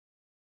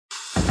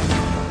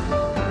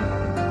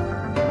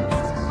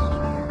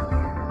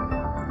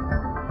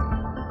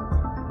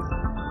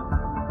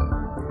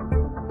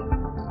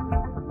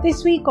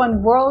This week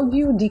on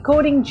Worldview,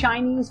 decoding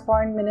Chinese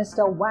Foreign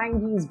Minister Wang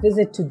Yi's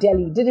visit to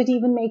Delhi. Did it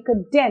even make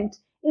a dent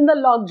in the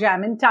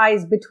logjam and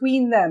ties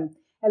between them?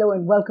 Hello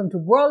and welcome to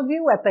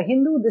Worldview at The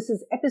Hindu. This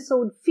is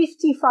episode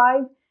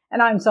 55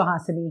 and I'm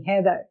Suhasini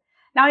Haidar.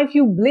 Now, if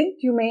you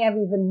blinked, you may have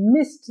even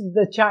missed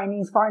the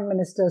Chinese Foreign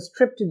Minister's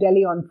trip to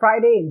Delhi on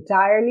Friday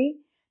entirely.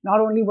 Not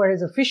only were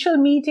his official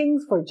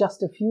meetings for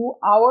just a few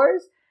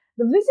hours,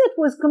 the visit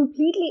was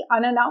completely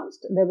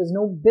unannounced. There was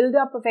no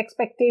build-up of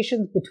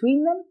expectations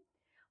between them.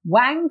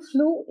 Wang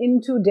flew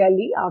into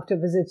Delhi after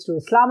visits to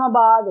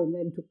Islamabad and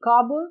then to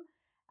Kabul.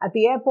 At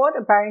the airport,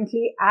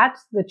 apparently at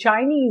the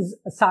Chinese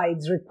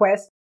side's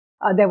request,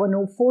 there were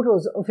no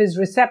photos of his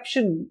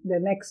reception. The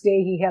next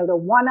day, he held a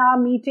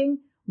 1-hour meeting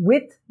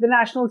with the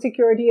National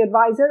Security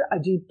Advisor,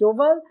 Ajit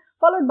Doval,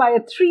 followed by a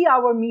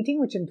 3-hour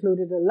meeting, which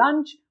included a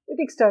lunch with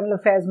External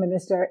Affairs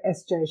Minister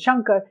S.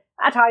 Jaishankar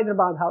at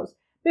Hyderabad House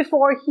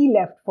before he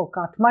left for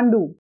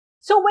Kathmandu.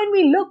 So when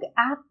we look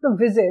at the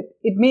visit,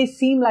 it may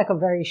seem like a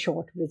very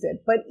short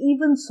visit, but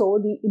even so,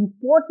 the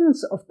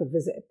importance of the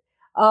visit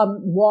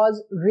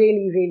was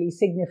really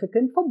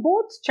significant for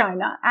both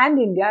China and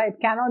India.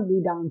 It cannot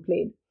be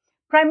downplayed.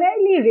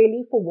 Primarily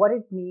really for what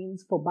it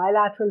means for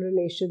bilateral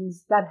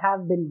relations that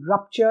have been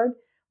ruptured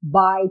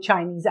by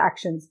Chinese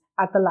actions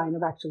at the line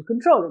of actual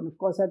control. And of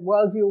course, at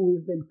Worldview,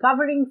 we've been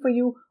covering for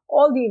you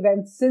all the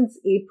events since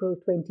April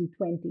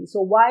 2020. So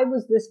why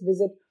was this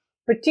visit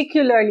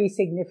particularly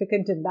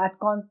significant in that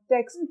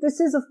context? This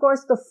is, of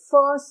course, the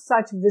first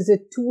such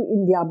visit to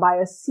India by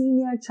a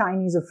senior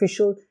Chinese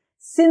official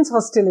since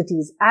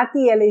hostilities at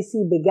the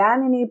LAC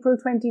began in April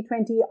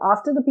 2020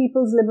 after the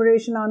People's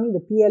Liberation Army,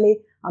 the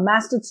PLA,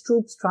 amassed its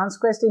troops,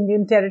 transgressed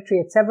Indian territory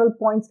at several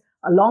points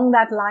along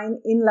that line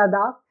in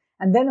Ladakh.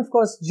 And then, of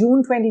course,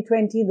 June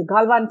 2020, the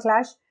Galwan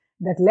clash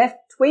that left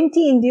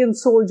 20 Indian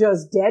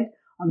soldiers dead.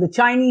 On the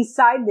Chinese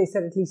side, they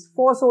said at least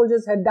 4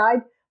 soldiers had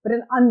died, but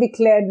an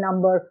undeclared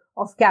number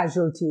of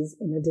casualties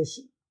in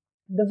addition.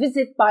 The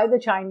visit by the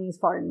Chinese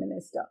foreign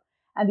minister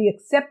and the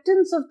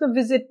acceptance of the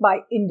visit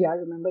by India,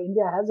 remember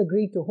India has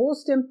agreed to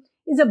host him,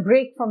 is a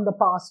break from the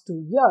past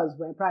 2 years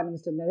where Prime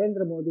Minister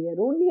Narendra Modi had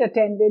only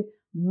attended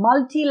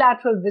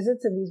multilateral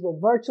visits, and these were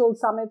virtual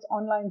summits,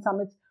 online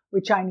summits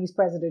with Chinese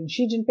President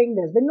Xi Jinping.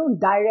 There's been no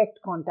direct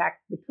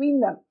contact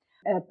between them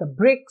at the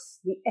BRICS,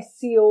 the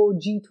SCO,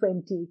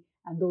 G20,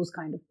 and those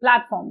kind of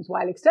platforms.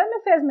 While External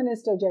Affairs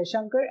Minister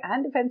Jaishankar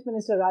and Defense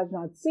Minister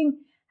Rajnath Singh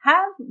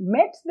have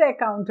met their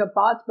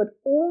counterparts, but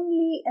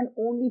only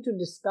to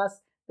discuss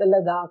the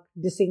Ladakh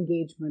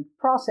disengagement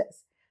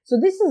process. So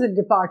this is a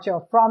departure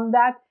from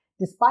that,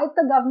 despite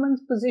the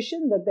government's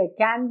position that there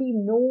can be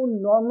no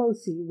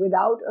normalcy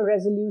without a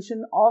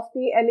resolution of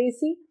the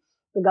LAC.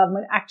 The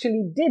government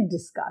actually did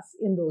discuss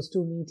in those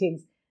 2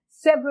 meetings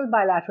several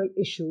bilateral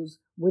issues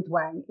with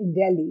Wang in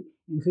Delhi,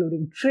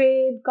 including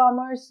trade,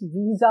 commerce,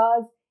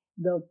 visas,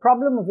 the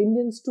problem of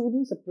Indian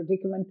students, a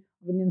predicament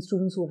of Indian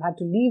students who have had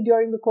to leave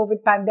during the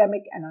COVID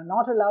pandemic and are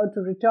not allowed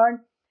to return,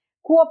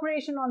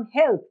 cooperation on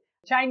health.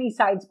 Chinese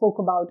side spoke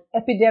about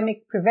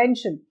epidemic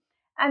prevention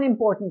and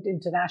important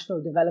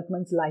international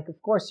developments like,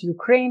 of course,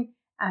 Ukraine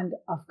and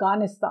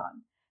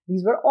Afghanistan.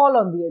 These were all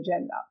on the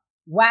agenda.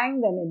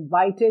 Wang then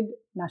invited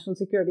National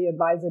Security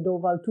Advisor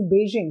Doval to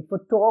Beijing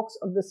for talks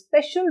of the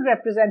special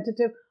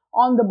representative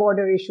on the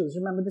border issues.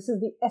 Remember, this is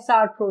the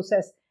SR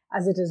process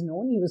as it is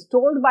known. He was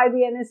told by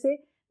the NSA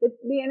that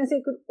the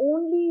NSA could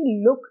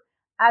only look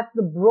at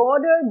the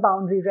broader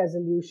boundary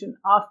resolution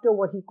after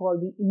what he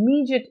called the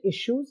immediate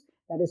issues,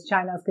 that is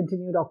China's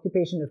continued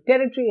occupation of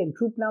territory and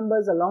troop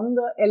numbers along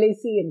the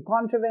LAC and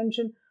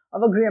contravention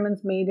of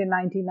agreements made in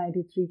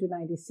 1993 to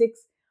 96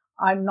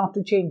 are not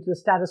to change the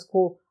status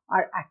quo,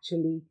 are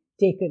actually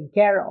taken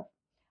care of.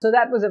 So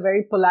that was a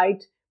very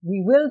polite,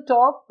 we will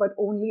talk, but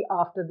only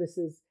after this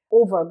is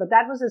over. But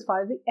that was as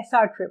far as the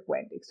SR trip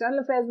went. External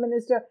Affairs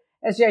Minister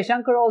S.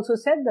 Jaishankar also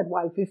said that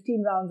while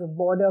 15 rounds of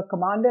border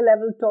commander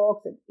level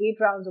talks and 8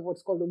 rounds of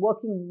what's called the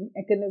Working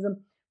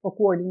Mechanism for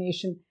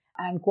Coordination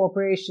and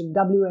Cooperation,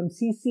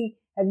 WMCC,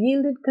 have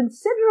yielded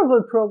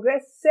considerable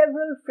progress,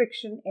 several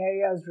friction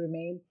areas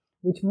remain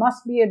which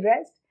must be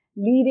addressed,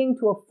 leading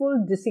to a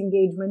full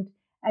disengagement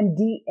and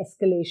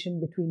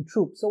de-escalation between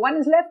troops. So one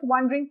is left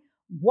wondering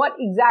what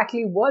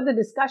exactly were the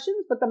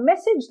discussions, but the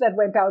message that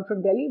went out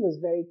from Delhi was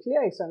very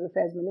clear. External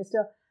Affairs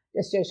Minister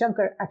S.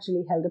 Jaishankar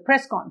actually held a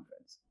press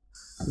conference.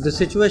 The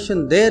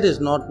situation there is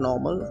not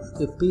normal.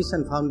 If peace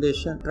and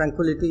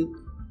tranquility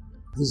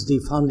is the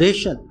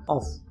foundation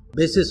of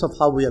basis of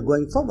how we are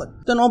going forward,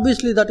 then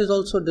obviously that is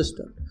also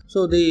disturbed.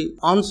 So the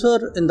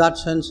answer in that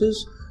sense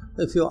is,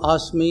 if you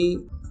ask me,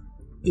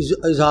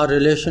 is our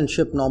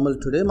relationship normal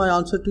today? My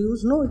answer to you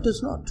is no, it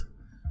is not.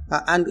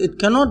 And it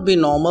cannot be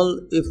normal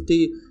if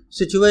the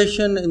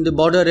situation in the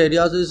border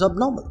areas is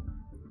abnormal.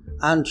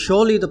 And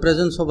surely the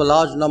presence of a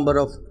large number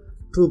of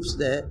troops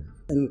there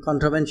in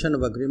contravention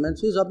of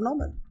agreements is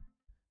abnormal.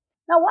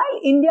 Now,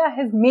 while India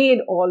has made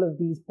all of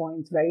these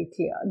points very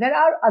clear, there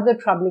are other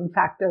troubling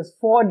factors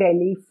for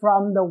Delhi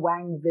from the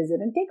Wang visit.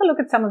 And take a look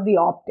at some of the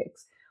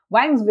optics.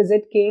 Wang's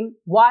visit came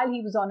while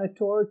he was on a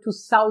tour to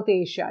South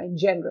Asia in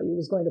general. He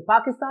was going to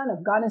Pakistan,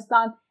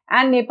 Afghanistan,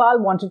 and Nepal,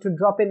 wanted to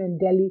drop in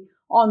Delhi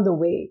on the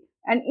way.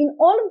 And in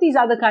all of these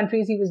other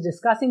countries, he was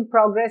discussing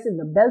progress in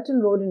the Belt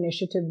and Road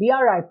Initiative,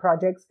 BRI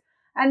projects,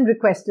 and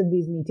requested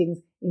these meetings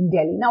in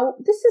Delhi. Now,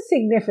 this is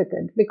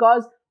significant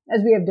because,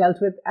 as we have dealt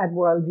with at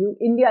Worldview,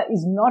 India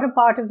is not a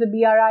part of the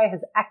BRI,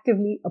 has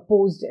actively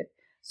opposed it.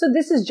 So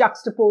this is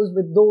juxtaposed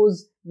with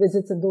those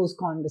visits and those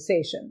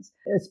conversations,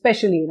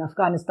 especially in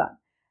Afghanistan.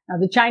 Now,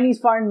 the Chinese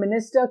foreign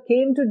minister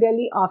came to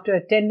Delhi after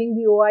attending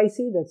the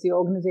OIC, that's the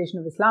Organization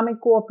of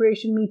Islamic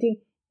Cooperation meeting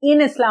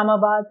in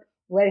Islamabad,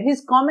 where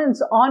his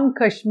comments on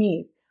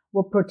Kashmir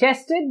were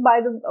protested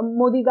by the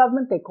Modi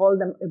government. They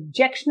called them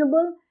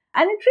objectionable.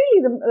 And it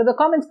really, the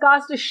comments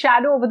cast a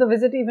shadow over the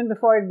visit even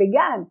before it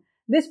began.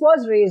 This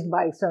was raised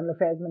by External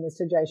Affairs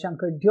Minister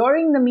Jaishankar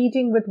during the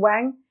meeting with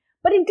Wang,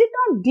 but it did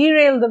not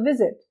derail the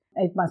visit,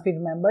 it must be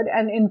remembered.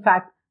 And in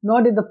fact,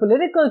 nor did the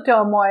political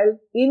turmoil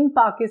in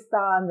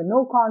Pakistan, the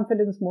no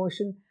confidence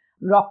motion,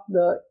 rock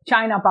the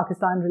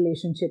China-Pakistan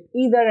relationship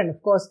either. And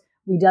of course,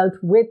 we dealt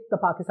with the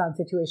Pakistan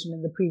situation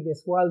in the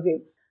previous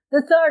Worldview.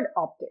 The third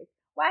optic.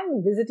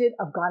 Wang visited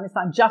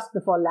Afghanistan just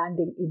before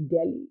landing in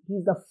Delhi.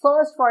 He's the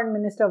first foreign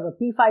minister of a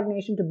P5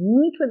 nation to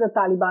meet with the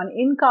Taliban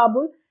in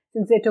Kabul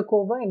since they took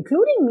over,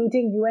 including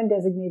meeting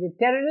UN-designated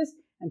terrorist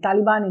and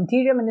Taliban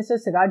Interior Minister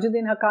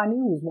Sirajuddin Haqqani,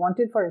 who's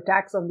wanted for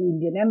attacks on the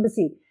Indian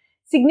embassy.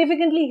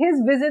 Significantly,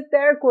 his visit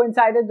there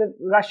coincided with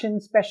Russian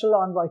Special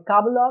Envoy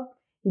Kabulov.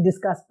 He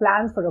discussed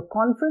plans for a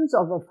conference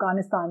of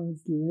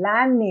Afghanistan's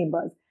land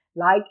neighbors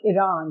like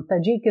Iran,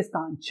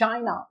 Tajikistan,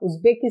 China,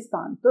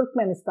 Uzbekistan,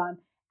 Turkmenistan,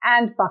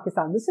 and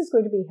Pakistan. This is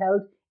going to be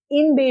held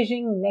in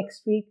Beijing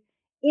next week.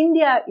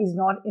 India is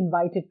not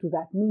invited to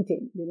that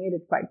meeting. They made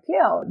it quite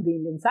clear, the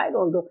Indian side,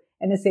 although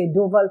NSA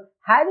Doval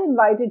had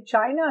invited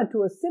China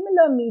to a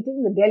similar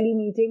meeting, the Delhi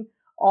meeting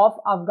of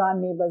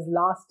Afghan neighbors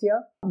last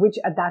year, which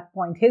at that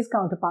point his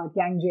counterpart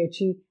Yang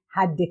Jiechi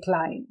had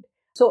declined.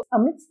 So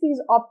amidst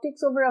these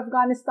optics over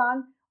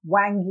Afghanistan,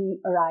 Wang Yi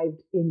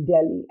arrived in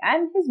Delhi,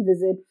 and his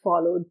visit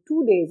followed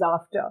 2 days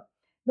after.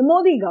 The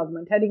Modi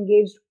government had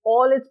engaged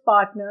all its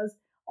partners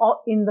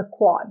in the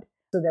Quad.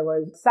 So there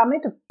was a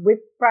summit with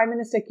Prime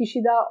Minister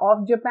Kishida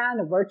of Japan,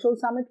 a virtual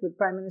summit with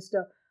Prime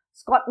Minister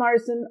Scott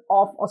Morrison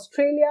of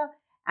Australia,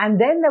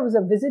 and then there was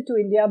a visit to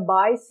India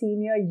by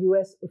senior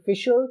US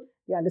official,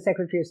 the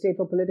Undersecretary of State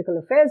for Political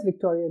Affairs,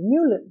 Victoria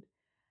Nuland.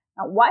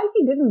 Now, while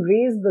he didn't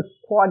raise the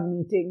Quad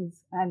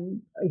meetings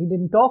and he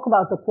didn't talk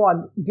about the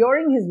Quad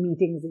during his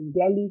meetings in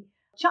Delhi,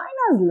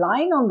 China's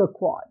line on the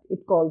Quad, it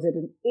calls it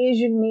an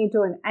Asian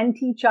NATO and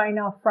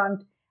anti-China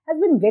front, has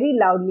been very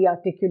loudly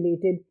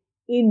articulated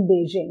in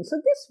Beijing. So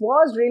this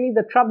was really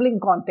the troubling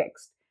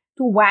context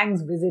to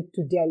Wang's visit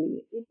to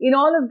Delhi. In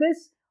all of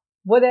this,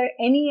 were there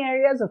any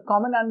areas of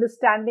common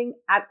understanding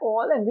at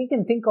all? And we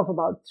can think of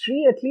about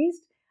three at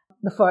least.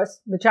 The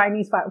first, the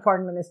Chinese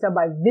foreign minister,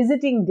 by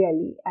visiting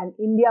Delhi, and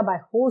India by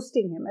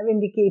hosting him, have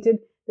indicated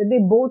that they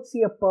both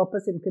see a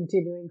purpose in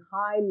continuing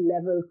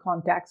high-level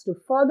contacts to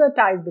further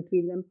ties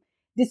between them,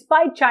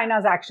 despite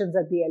China's actions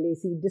at the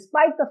LAC,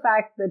 despite the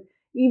fact that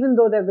even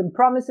though there have been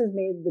promises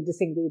made, the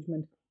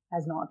disengagement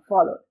has not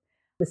followed.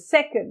 The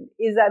second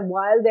is that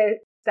while their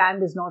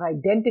stand is not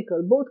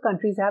identical, both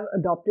countries have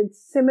adopted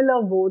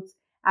similar votes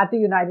at the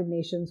United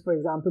Nations, for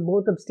example,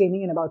 both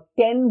abstaining in about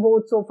 10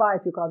 votes so far,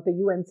 if you count the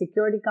UN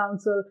Security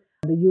Council,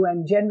 the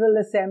UN General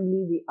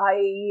Assembly, the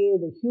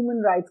IAEA, the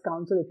Human Rights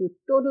Council. If you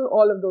total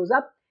all of those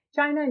up,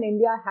 China and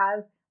India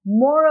have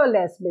more or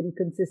less been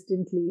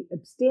consistently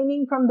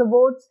abstaining from the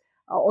votes,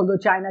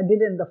 although China did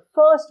in the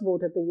first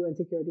vote at the UN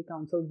Security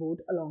Council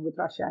vote along with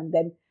Russia and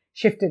then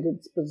shifted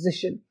its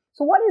position.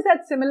 So what is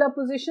that similar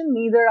position?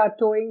 Neither are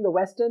towing the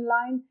Western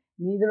line.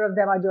 Neither of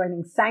them are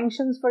joining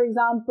sanctions, for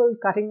example,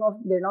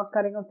 they're not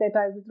cutting off their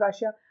ties with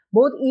Russia.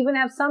 Both even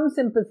have some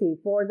sympathy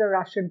for the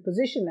Russian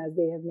position, as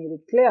they have made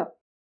it clear.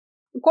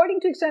 According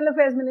to External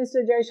Affairs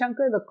Minister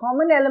Jaishankar, the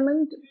common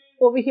element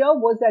over here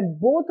was that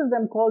both of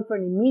them called for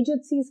an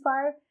immediate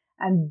ceasefire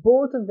and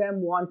both of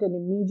them want an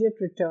immediate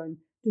return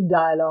to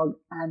dialogue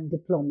and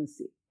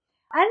diplomacy.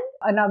 And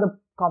another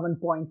common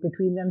point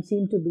between them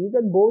seemed to be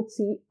that both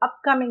see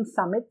upcoming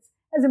summits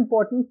as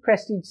important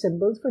prestige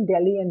symbols for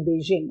Delhi and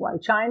Beijing. While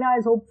China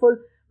is hopeful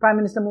Prime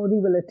Minister Modi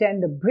will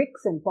attend a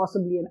BRICS and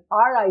possibly an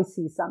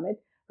RIC summit,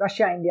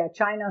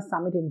 Russia-India-China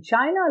summit in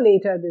China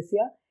later this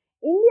year,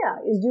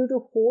 India is due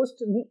to host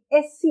the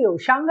SCO,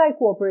 Shanghai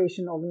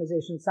Cooperation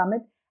Organization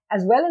Summit,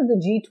 as well as the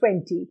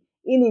G20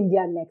 in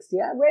India next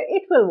year, where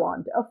it will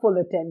want a full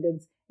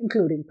attendance,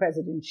 including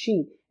President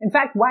Xi. In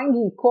fact, Wang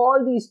Yi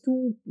called these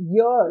 2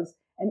 years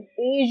an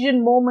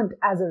Asian moment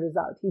as a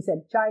result. He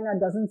said China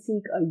doesn't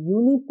seek a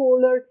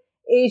unipolar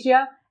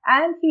Asia,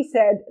 and he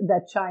said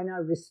that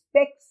China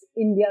respects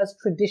India's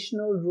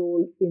traditional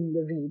role in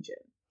the region.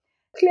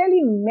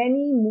 Clearly,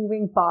 many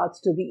moving parts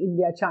to the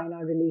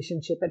India-China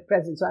relationship at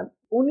present. So I've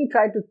only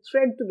tried to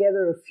thread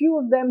together a few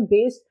of them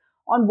based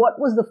on what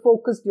was the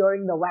focus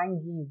during the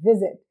Wang Yi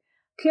visit.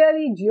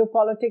 Clearly,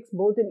 geopolitics,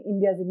 both in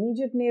India's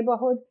immediate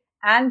neighborhood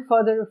and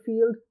further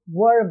afield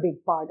were a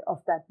big part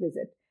of that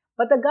visit.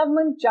 But the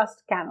government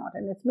just cannot,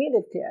 and it's made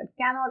it clear,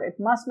 it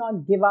must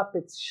not give up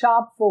its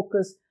sharp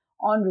focus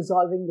on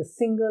resolving the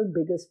single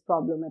biggest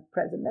problem at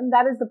present, and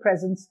that is the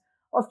presence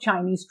of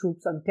Chinese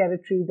troops on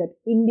territory that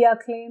India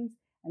claims,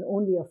 and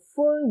only a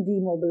full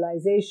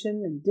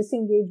demobilization and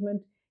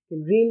disengagement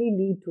can really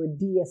lead to a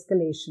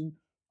de-escalation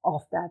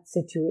of that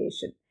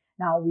situation.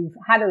 Now, we've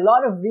had a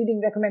lot of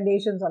reading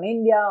recommendations on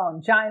India,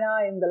 on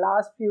China in the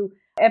last few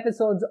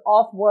episodes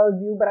of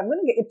Worldview, but I'm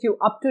going to get you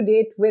up to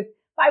date with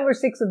 5 or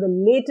 6 of the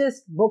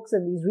latest books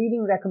and these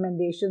reading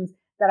recommendations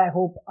that I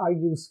hope are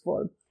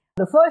useful.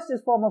 The first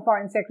is former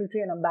Foreign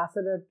Secretary and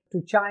Ambassador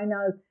to China,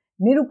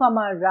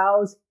 Nirupama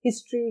Rao's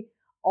History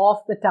of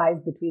the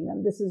Ties Between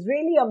Them. This is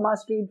really a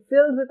must-read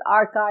filled with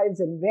archives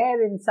and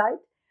rare insight.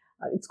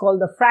 It's called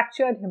The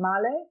Fractured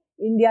Himalaya,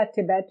 India,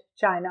 Tibet,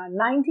 China,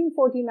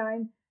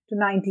 1949 to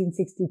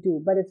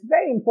 1962. But it's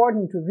very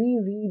important to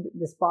reread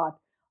this part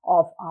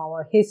of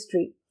our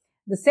history.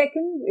 The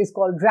second is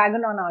called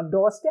Dragon on Our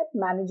Doorstep,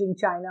 Managing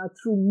China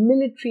Through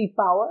Military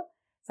Power.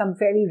 Some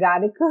fairly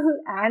radical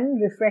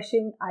and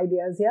refreshing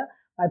ideas here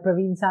by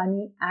Praveen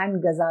Sahni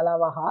and Ghazala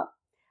Wahab.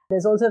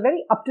 There's also a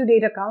very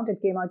up-to-date account.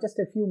 It came out just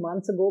a few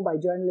months ago by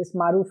journalist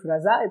Maruf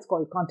Raza. It's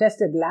called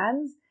Contested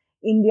Lands,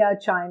 India,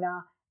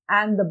 China,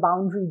 and the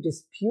Boundary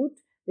Dispute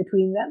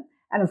Between Them.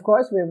 And of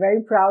course, we're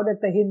very proud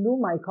at The Hindu.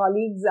 My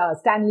colleagues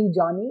Stanley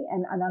Johnny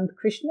and Anant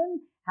Krishnan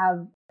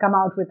have come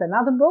out with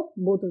another book.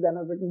 Both of them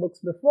have written books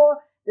before.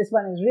 This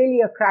one is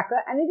really a cracker,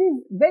 and it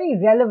is very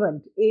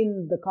relevant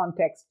in the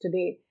context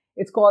today.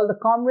 It's called The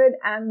Comrade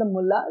and the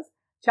Mullahs,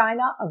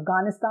 China,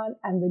 Afghanistan,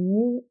 and the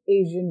New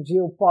Asian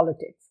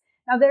Geopolitics.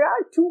 Now, there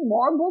are 2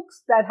 more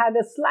books that had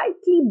a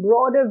slightly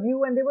broader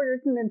view, and they were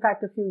written, in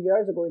fact, a few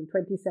years ago in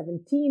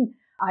 2017,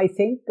 I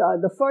think.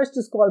 The first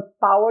is called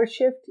Power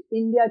Shift,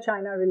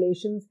 India-China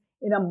Relations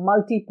in a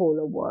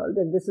Multipolar World,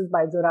 and this is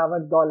by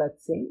Zorawar Daulat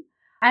Singh.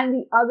 And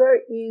the other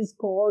is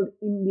called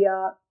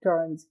India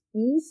Turns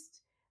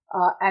East,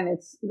 and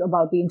it's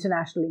about the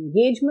international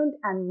engagement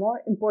and,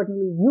 more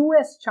importantly,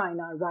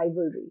 US-China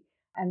rivalry.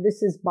 And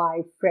this is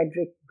by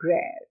Frederick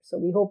Greer. So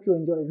we hope you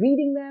enjoy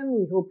reading them.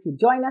 We hope you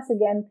join us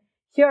again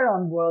here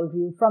on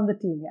Worldview from the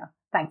team here.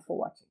 Thanks for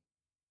watching.